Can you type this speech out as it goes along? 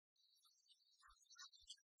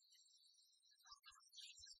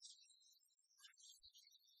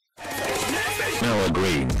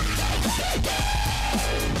green.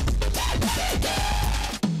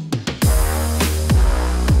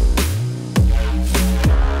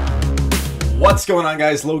 What's going on,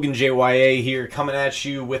 guys? LoganJYA here, coming at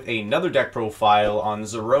you with another deck profile on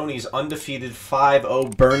Zeroni's undefeated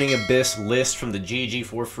 5-0 Burning Abyss list from the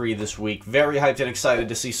GG4Free this week. Very hyped and excited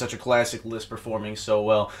to see such a classic list performing so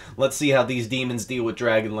well. Let's see how these demons deal with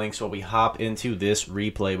Dragon Links while we hop into this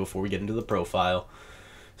replay before we get into the profile.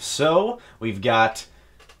 So, we've got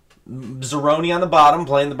Zeroni on the bottom,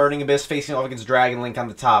 playing the Burning Abyss, facing off against Dragon Link on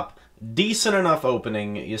the top. Decent enough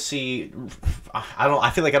opening. You see, I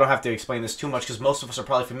feel like I don't have to explain this too much because most of us are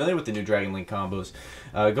probably familiar with the new Dragon Link combos.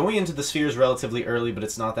 Going into the spheres relatively early, but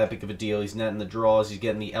it's not that big of a deal. He's netting the draws, he's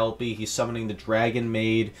getting the LP, he's summoning the Dragon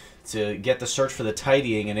Maid to get the search for the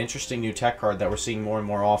Tidying, an interesting new tech card that we're seeing more and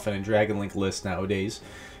more often in Dragon Link lists nowadays.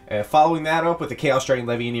 Following that up with the Chaos Dragon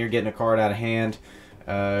Levianeer getting a card out of hand.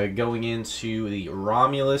 Going into the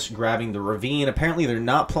Romulus, grabbing the Ravine. Apparently they're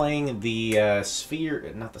not playing the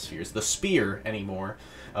sphere, not the spheres, the spear anymore.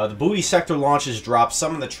 The Buoy Sector launches drop,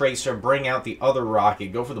 summon the Tracer, bring out the other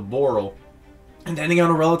rocket, go for the Boral, and ending on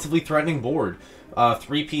a relatively threatening board.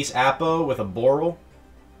 Three-piece Apo with a Boral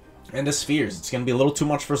and a Spheres. It's going to be a little too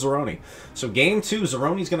much for Zeroni. So game 2,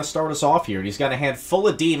 Zeroni's going to start us off here. And he's got a hand full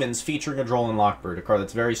of demons featuring a Droll and Lockbird, a card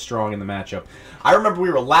that's very strong in the matchup. I remember we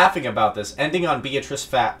were laughing about this, ending on Beatrice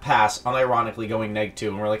Pass, unironically going -2.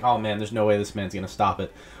 And we're like, oh man, there's no way this man's going to stop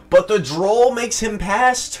it. But the Droll makes him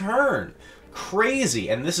pass turn. Crazy.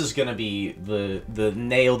 And this is going to be the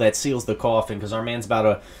nail that seals the coffin, because our man's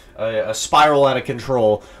about a spiral out of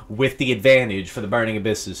control with the advantage for the Burning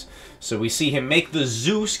Abysses. So we see him make the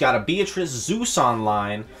Zeus, got a Beatrice Zeus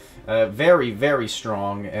online, very, very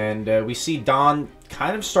strong, and we see Don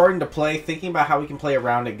kind of starting to play, thinking about how he can play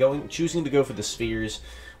around it, choosing to go for the spheres,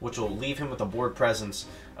 which will leave him with a board presence.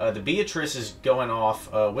 The Beatrice is going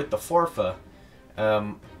off with the Forfa,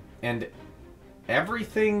 and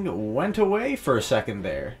everything went away for a second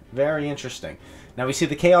there. Very interesting. Now we see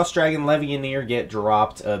the Chaos Dragon Levianeer get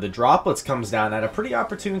dropped. The Droplets comes down at a pretty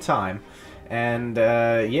opportune time. And,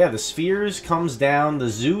 yeah, the Spheres comes down. The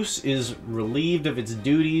Zeus is relieved of its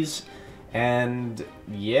duties. And,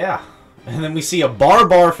 yeah. And then we see a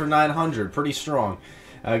Barbar for 900. Pretty strong.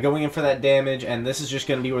 Going in for that damage. And this is just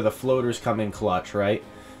going to be where the floaters come in clutch, right?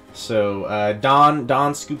 So,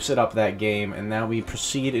 Don scoops it up that game. And now we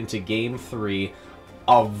proceed into game 3.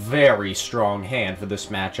 A very strong hand for this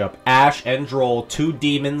matchup. Ash and Droll, 2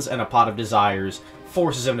 demons and a Pot of Desires,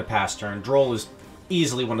 forces him to pass turn. Droll is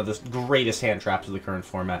easily one of the greatest hand traps of the current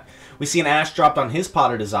format. We see an Ash dropped on his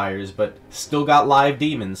Pot of Desires, but still got live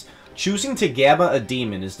demons. Choosing to Gamma a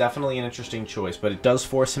demon is definitely an interesting choice, but it does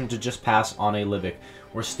force him to just pass on a Livic.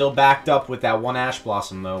 We're still backed up with that one Ash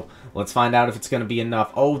Blossom, though. Let's find out if it's going to be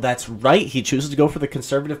enough. Oh, that's right. He chooses to go for the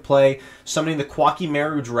conservative play, summoning the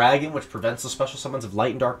Quakimeru Dragon, which prevents the special summons of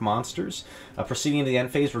light and dark monsters. Proceeding into the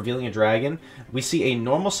end phase, revealing a dragon. We see a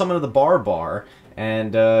normal summon of the Barbar,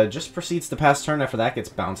 and just proceeds to pass turn after that gets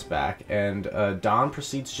bounced back. And Don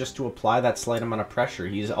proceeds just to apply that slight amount of pressure.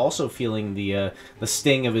 He's also feeling the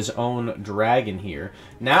sting of his own dragon here.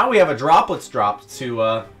 Now we have a Droplets dropped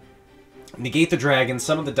to negate the dragon,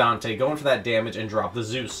 summon the Dante, go in for that damage, and drop the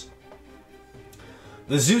Zeus.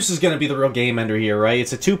 The Zeus is going to be the real game ender here, right?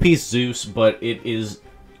 It's a 2-piece Zeus, but it is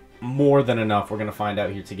more than enough. We're going to find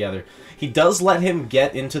out here together. He does let him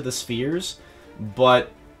get into the spheres,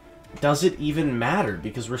 but does it even matter?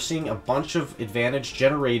 Because we're seeing a bunch of advantage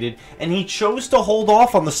generated, and he chose to hold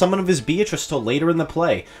off on the summon of his Beatrice till later in the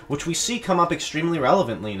play, which we see come up extremely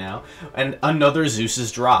relevantly now, and another Zeus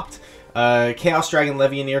is dropped. Chaos Dragon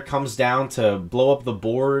Levianeer comes down to blow up the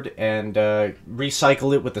board and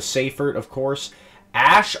recycle it with the Seyfert, of course.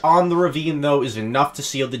 Ash on the Ravine, though, is enough to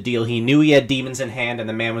seal the deal. He knew he had demons in hand, and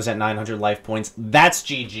the man was at 900 life points. That's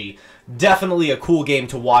GG. Definitely a cool game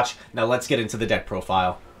to watch. Now let's get into the deck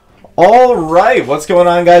profile. Alright, what's going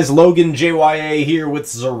on, guys? LoganJYA here with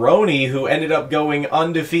Zeroni, who ended up going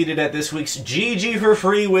undefeated at this week's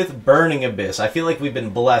GG4Free with Burning Abyss. I feel like we've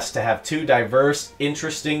been blessed to have 2 diverse,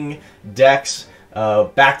 interesting decks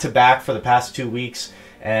back-to-back for the past 2 weeks.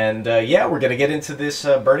 And yeah, we're going to get into this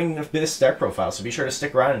Burning Abyss deck profile, so be sure to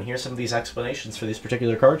stick around and hear some of these explanations for these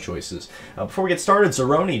particular card choices. Before we get started,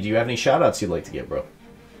 Zeroni, do you have any shoutouts you'd like to give, bro?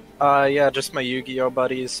 Yeah, just my Yu-Gi-Oh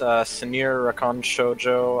buddies, Sanir, Rakan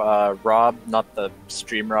Shoujo, Rob, not the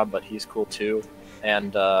stream Rob, but he's cool too,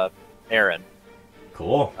 and Aaron.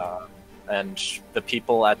 Cool. And the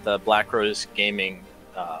people at the Black Rose Gaming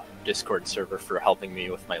Discord server for helping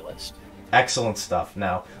me with my list. Excellent stuff.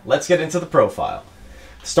 Now, let's get into the profile.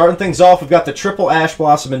 Starting things off, we've got the triple Ash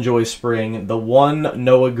Blossom Enjoy Spring, the one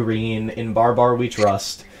Noah Green in Barbar We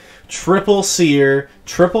Trust, triple Seer,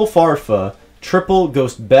 triple Farfa, triple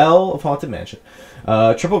Ghost Bell of Haunted Mansion,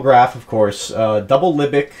 triple Graph, of course, double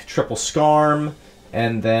Libic, triple Skarm,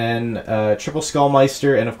 and then triple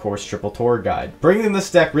Skullmeister, and of course triple Tour Guide. Bringing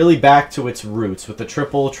this deck really back to its roots with the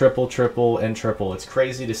triple, triple, triple, and triple. It's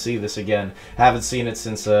crazy to see this again. Haven't seen it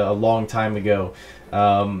since a long time ago.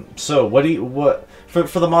 So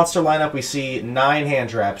for the monster lineup, we see 9 hand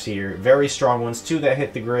traps here. Very strong ones. 2 that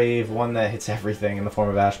hit the grave, 1 that hits everything in the form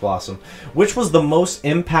of Ash Blossom. Which was the most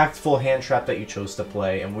impactful hand trap that you chose to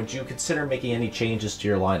play, and would you consider making any changes to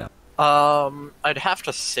your lineup? I'd have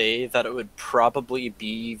to say that it would probably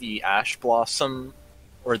be the Ash Blossom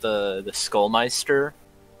or the Skullmeister,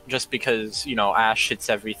 just because, you know, Ash hits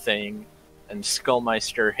everything, and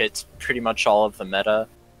Skullmeister hits pretty much all of the meta.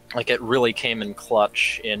 Like, it really came in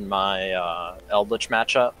clutch in my Eldritch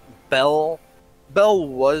matchup. Bell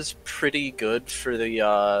was pretty good for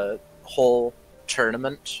the whole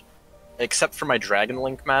tournament, except for my Dragon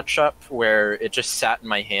Link matchup, where it just sat in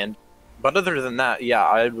my hand. But other than that, yeah,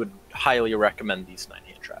 I would highly recommend these 9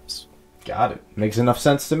 hand traps. Got it. Makes enough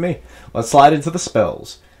sense to me. Let's slide into the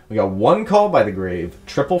spells. We got 1 Call by the Grave,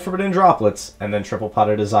 triple Forbidden Droplets, and then triple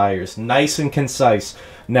Pot of Desires. Nice and concise.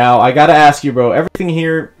 Now, I gotta ask you, bro, everything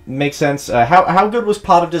here makes sense. How good was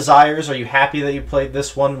Pot of Desires? Are you happy that you played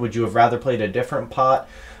this one? Would you have rather played a different pot?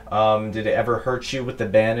 Did it ever hurt you with the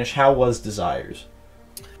Banish? How was Desires?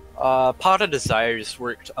 Pot of Desires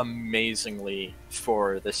worked amazingly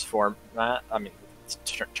for this format. I mean,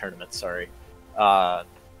 tournament, sorry.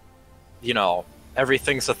 You know,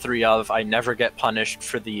 everything's a 3 of. I never get punished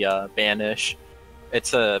for the Banish.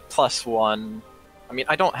 It's a +1. I mean,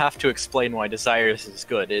 I don't have to explain why Desires is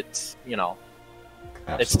good. It's, you know,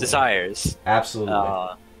 Absolutely. It's Desires.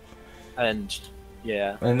 Absolutely. And,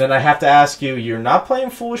 yeah. And then I have to ask you, you're not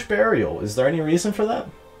playing Foolish Burial. Is there any reason for that?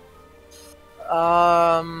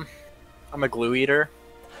 I'm a glue eater.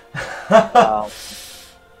 I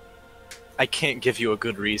can't give you a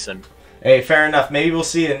good reason. Hey, fair enough. Maybe we'll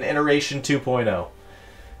see an Iteration 2.0.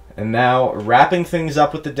 And now, wrapping things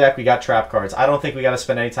up with the deck, we got trap cards. I don't think we got to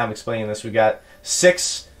spend any time explaining this. We got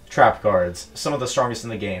 6 trap cards, some of the strongest in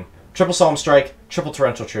the game. Triple Solemn Strike, triple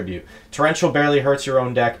Torrential Tribute. Torrential barely hurts your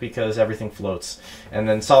own deck because everything floats. And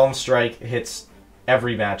then Solemn Strike hits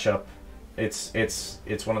every matchup. It's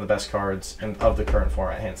one of the best cards of the current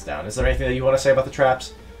format, hands down. Is there anything that you want to say about the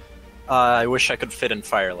traps? I wish I could fit in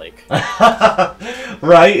Fire Lake.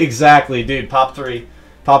 Right, exactly, dude. Pop 3.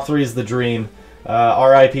 Pop 3 is the dream.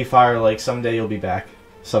 RIP Fire Lake. Someday you'll be back.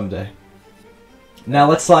 Someday. Now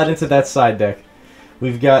let's slide into that side deck.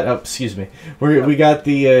 We've got, excuse me. We got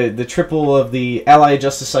the triple of the Ally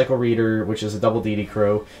Justice Cycle Reader, which is a double DD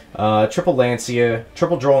Crow. Triple Lancia,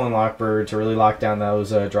 triple Droll and Lockbird to really lock down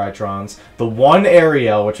those Drytrons. The 1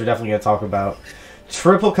 Ariel, which we're definitely going to talk about.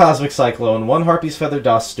 Triple Cosmic Cyclone, 1 Harpy's Feather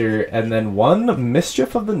Duster, and then 1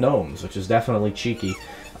 Mischief of the Gnomes, which is definitely cheeky.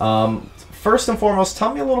 First and foremost,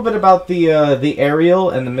 tell me a little bit about the Ariel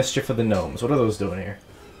and the Mischief of the Gnomes. What are those doing here?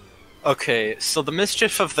 Okay, so the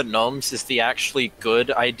Mischief of the Gnomes is the actually good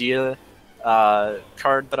idea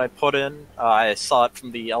card that I put in. I saw it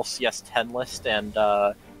from the LCS 10 list and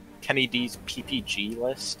Kenny D's PPG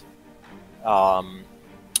list.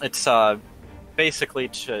 It's basically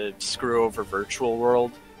to screw over Virtual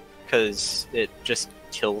World, because it just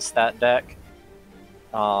kills that deck.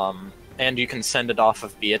 And you can send it off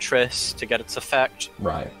of Beatrice to get its effect.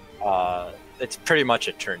 Right. It's pretty much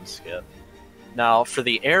a turn skip. Now, for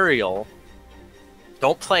the Ariel,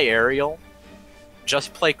 don't play Ariel,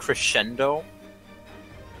 just play Crescendo.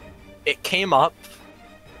 It came up,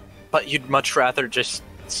 but you'd much rather just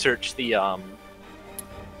search the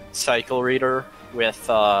Cycle Reader with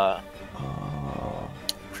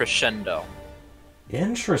Crescendo.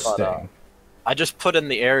 Interesting. But, I just put in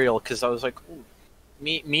the Ariel because I was like, ooh,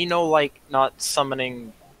 me no like not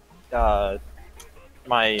summoning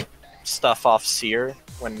my stuff off Seer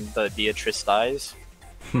when the Beatrice dies.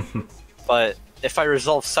 But if I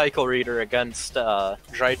resolve Cycle Reader against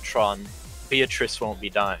Drytron, Beatrice won't be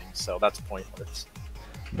dying, so that's pointless.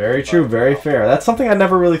 Very true, very fair. That's something I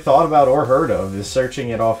never really thought about or heard of, is searching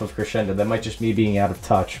it off of Crescendo. That might just me being out of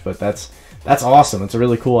touch, but that's awesome. It's a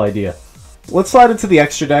really cool idea. Let's slide into the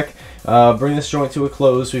extra deck. Bring this joint to a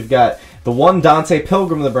close. We've got the 1 Dante,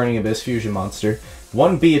 Pilgrim of the Burning Abyss, Fusion Monster.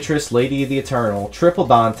 1 Beatrice, Lady of the Eternal. Triple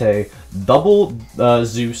Dante. Double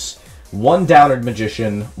Zeus. 1 Downard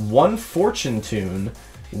Magician. 1 Fortune Tune.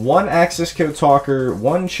 1 Access Code Talker.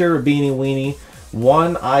 1 Cherubini Weenie.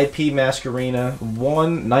 1 IP Masquerena,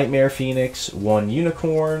 1 Nightmare Phoenix, 1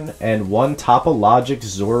 Unicorn, and 1 Topologic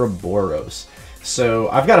Zoroboros. So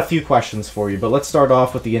I've got a few questions for you, but let's start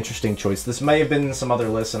off with the interesting choice. This may have been in some other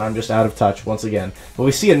lists, and I'm just out of touch once again. But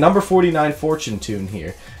we see a number 49 Fortune Tune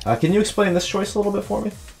here. Can you explain this choice a little bit for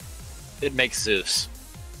me? It makes Zeus.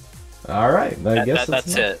 All right, I guess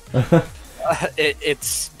that's it.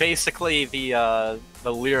 It's basically the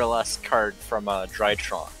Lyraless card from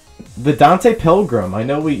Drytron. The Dante Pilgrim. I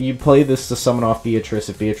know you play this to summon off Beatrice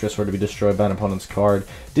if Beatrice were to be destroyed by an opponent's card.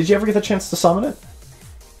 Did you ever get the chance to summon it?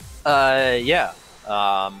 Yeah.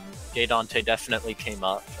 Gay Dante definitely came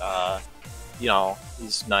up. You know,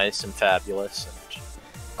 he's nice and fabulous and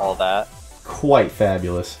all that. Quite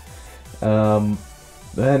fabulous.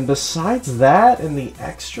 And besides that and the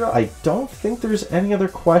extra, I don't think there's any other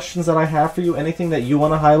questions that I have for you. Anything that you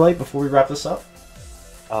want to highlight before we wrap this up?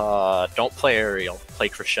 Don't play Aerial. Play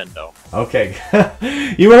Crescendo. Okay.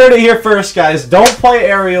 You heard it here first, guys. Don't play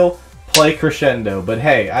Aerial. Play Crescendo. But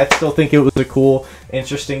hey, I still think it was a cool,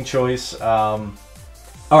 interesting choice.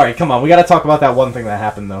 Alright, come on. We gotta talk about that one thing that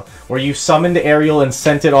happened, though. Where you summoned Aerial and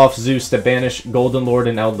sent it off Zeus to banish Golden Lord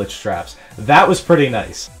and Eldritch Traps. That was pretty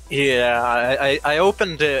nice. Yeah, I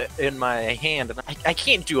opened it in my hand, and I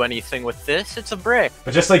can't do anything with this. It's a brick.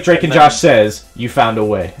 But just like Drake and Josh says, you found a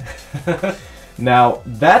way. Now,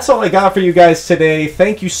 that's all I got for you guys today.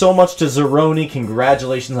 Thank you so much to Zeroni.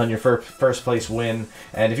 Congratulations on your first place win.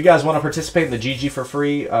 And if you guys want to participate in the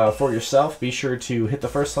GG4Free for yourself, be sure to hit the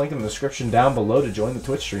first link in the description down below to join the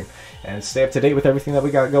Twitch stream and stay up to date with everything that we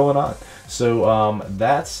got going on. So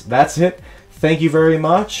that's it. Thank you very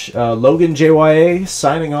much. LoganJYA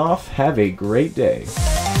signing off. Have a great day.